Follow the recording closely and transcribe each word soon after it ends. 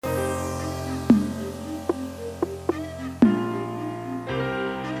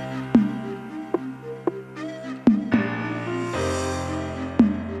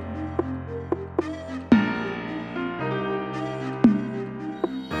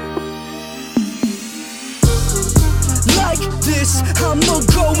this, I'ma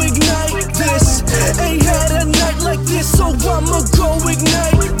go ignite this. Ain't had a night like this, so I'ma go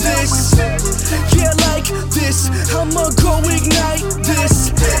ignite this. Yeah, like this, I'ma go ignite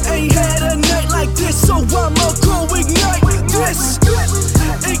this. Ain't had a night like this, so I'ma go ignite this.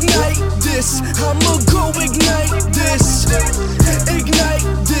 Ignite this, I'ma go ignite this. Ignite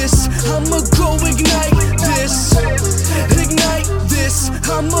this, I'ma go ignite this. Ignite this,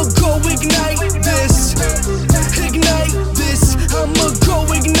 I'ma go ignite this. Ignite this, I'ma go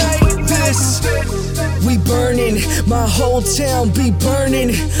ignite this. We burning, my whole town be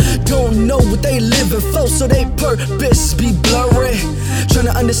burning. Don't know what they living for, so they purpose be blurry.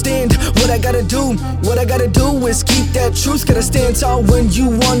 Tryna understand what I gotta do. What I gotta do is keep that truth. Gotta stand tall when you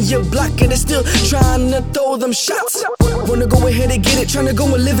on your block, and they still tryna throw them shots. Wanna go ahead and get it, tryna go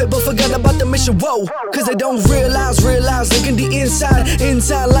and live it, but forgot about the mission, whoa. Cause they don't realize, looking the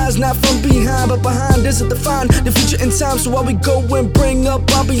inside lies not from behind, but behind is to define the future in time. So while we go and bring up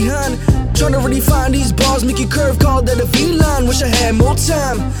our behind, tryna really find these bars, make it curve, call that a V-line. Wish I had more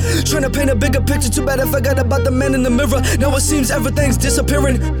time, tryna paint a bigger picture. Too bad I forgot about the man in the mirror. Now it seems everything's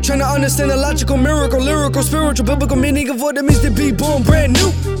disappearing. Tryna understand the logical miracle, lyrical, spiritual, biblical meaning of what it means to be born brand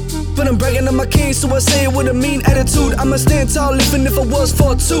new. But I'm bragging on my king, so I say it with a mean attitude. I'ma stand tall even if I was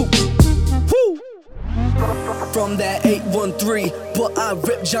 4'2". Woo! From that 813, but I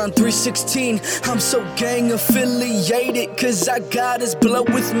rip John 3:16. I'm so gang affiliated, cause I got his blood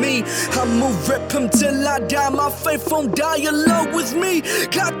with me. I'ma rip him till I die, my faith won't die alone with me.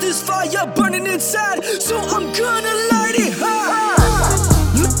 Got this fire burning inside, so I'm gonna light it high.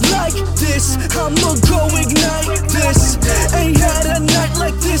 Like this, I'ma go ignite this. Ain't had a night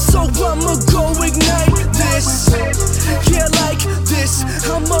like this, so I'ma go ignite this. Yeah, like this,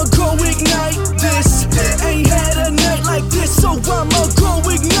 I'ma go ignite this. Ain't had a night like this, so I'ma go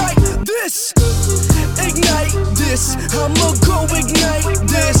ignite this. Ignite this, I'ma go ignite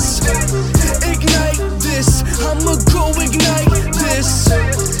this. Ignite this, I'ma go ignite this.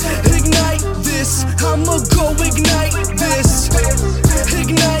 Ignite this, I'ma go ignite this.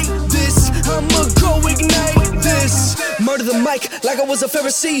 Ignite this, I'ma go ignite this. Murder the mic like I was a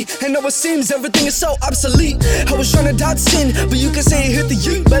Pharisee, and now it seems everything is so obsolete. I was trying to dodge sin, but you can say it hit the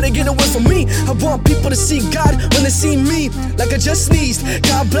yeet. Better get away from me. I want people to see God when they see me, like I just sneezed.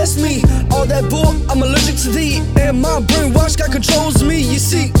 God bless me. All that bull, I'm allergic to thee, and my brainwash God controls me. You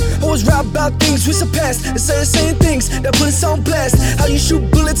see, I was rap about things we surpassed, and say the same things that put us on blast. How you shoot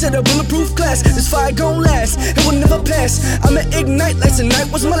bullets at a bulletproof glass? This fire gon' last, it will never pass. I'ma ignite like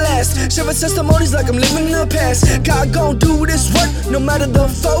tonight was my last. Sharing testimonies like I'm living in the past. God gon' do this work no matter the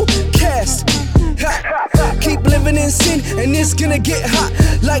forecast. Keep living in sin and it's gonna get hot,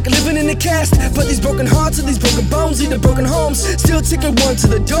 like living in a cast. But these broken hearts and these broken bones lead to broken homes, still taking one to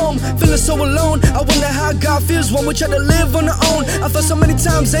the dome. Feeling so alone, I wonder how God feels when we try to live on our own. I felt so many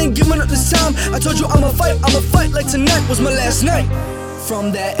times, I ain't giving up this time. I told you I'ma fight like tonight was my last night.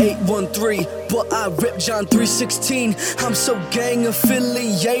 From that 813, but I rip John 3:16. I'm so gang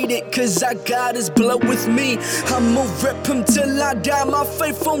affiliated, cause I got his blood with me. I'ma rip him till I die, my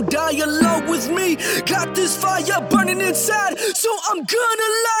faith won't die alone with me. Got this fire burning inside, so I'm gonna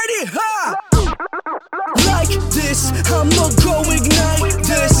light it high. Like this, I'ma go ignite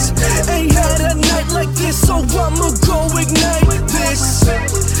this. Ain't had a night like this, so I'ma go ignite this.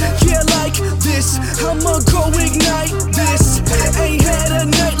 Yeah, like this, I'ma go ignite this. Ain't had a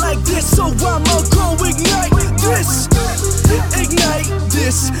night like this, so I'ma go ignite this. Ignite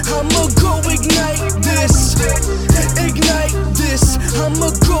this, I'ma go